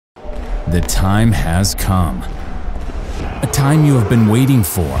The time has come. A time you have been waiting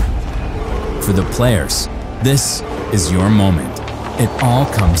for. For the players, this is your moment. It all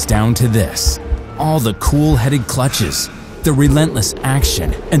comes down to this. All the cool-headed clutches, the relentless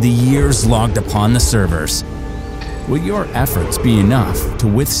action, and the years logged upon the servers. Will your efforts be enough to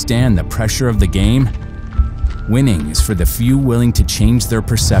withstand the pressure of the game? Winning is for the few willing to change their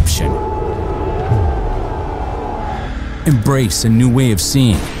perception. Embrace a new way of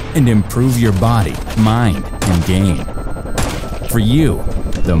seeing and improve your body, mind, and game. For you,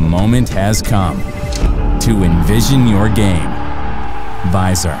 the moment has come to envision your game.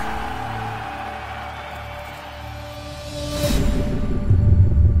 VIZOR.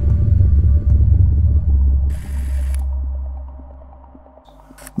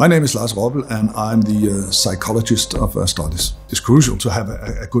 My name is Lars Roppel and I'm the psychologist of Astralis. It's crucial to have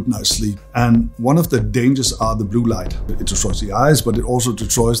a good night's sleep. And one of the dangers are the blue light. It destroys the eyes, but it also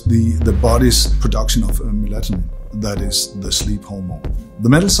destroys the body's production of melatonin. That is the sleep hormone. The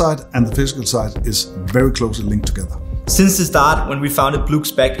mental side and the physical side is very closely linked together. Since the start, when we founded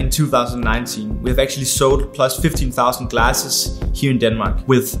Blux back in 2019, we have actually sold plus 15,000 glasses here in Denmark.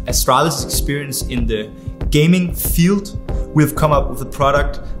 With Astralis' experience in the gaming field, we have come up with a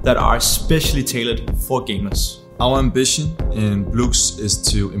product that are specially tailored for gamers. Our ambition in Blux is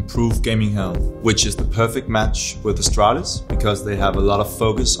to improve gaming health, which is the perfect match with Astralis because they have a lot of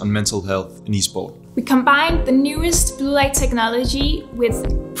focus on mental health in esport. We combined the newest blue light technology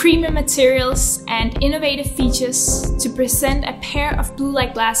with premium materials and innovative features to present a pair of blue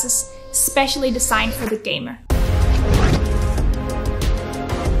light glasses specially designed for the gamer.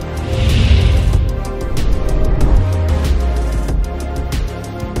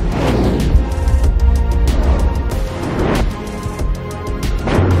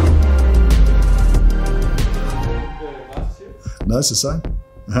 Nice design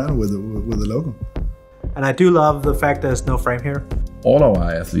with the logo. And I do love the fact there's no frame here. All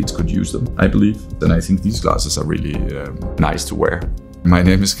our athletes could use them, I believe. And I think these glasses are really nice to wear. My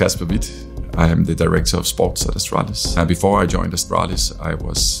name is Kasper Witt. I am the director of sports at Astralis. Before I joined Astralis, I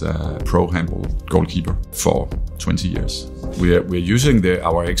was a pro handball goalkeeper for 20 years. We're using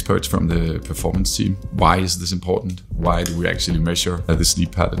our experts from the performance team. Why is this important? Why do we actually measure the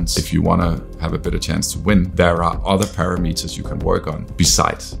sleep patterns? If you want to have a better chance to win, there are other parameters you can work on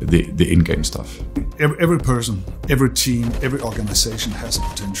besides the in-game stuff. Every person, every team, every organization has a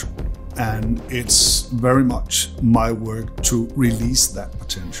potential. And it's very much my work to release that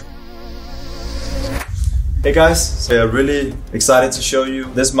potential. Hey guys, so I'm really excited to show you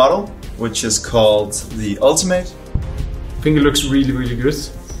this model, which is called the Ultimate. I think it looks really, really good,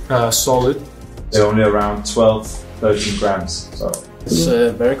 solid. They're only around 12-13 grams. So it's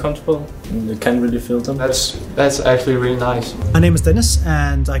very comfortable, and you can't really feel them. That's actually really nice. My name is Dennis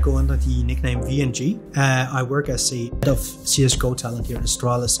and I go under the nickname VNG. I work as a head of CSGO talent here at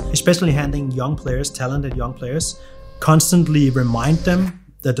Astralis, especially handling young players, talented young players, constantly remind them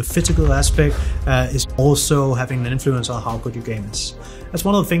that the physical aspect is also having an influence on how good your game is. That's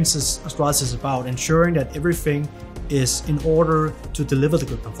one of the things Astralis is about, ensuring that everything is in order to deliver the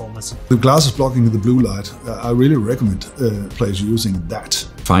good performance. The glasses blocking the blue light, I really recommend players using that.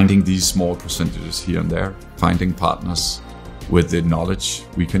 Finding these small percentages here and there, finding partners with the knowledge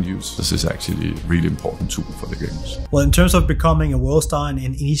we can use. This is actually a really important tool for the gamers. Well, in terms of becoming a world star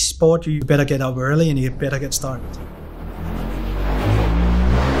in esport, you better get up early and you better get started.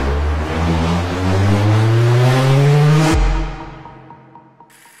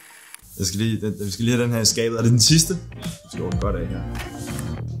 Vi skal lige have den her i skabet. Er det den sidste? Det går godt af her.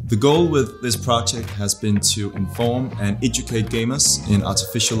 The goal with this project has been to inform and educate gamers in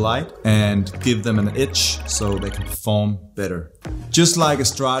artificial light and give them an edge so they can perform better. Just like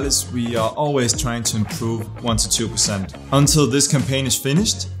Astralis, we are always trying to improve 1–2%. Until this campaign is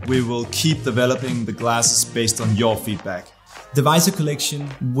finished, we will keep developing the glasses based on your feedback. The VIZOR collection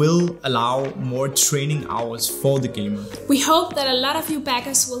will allow more training hours for the gamer. We hope that a lot of you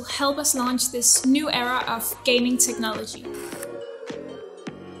backers will help us launch this new era of gaming technology.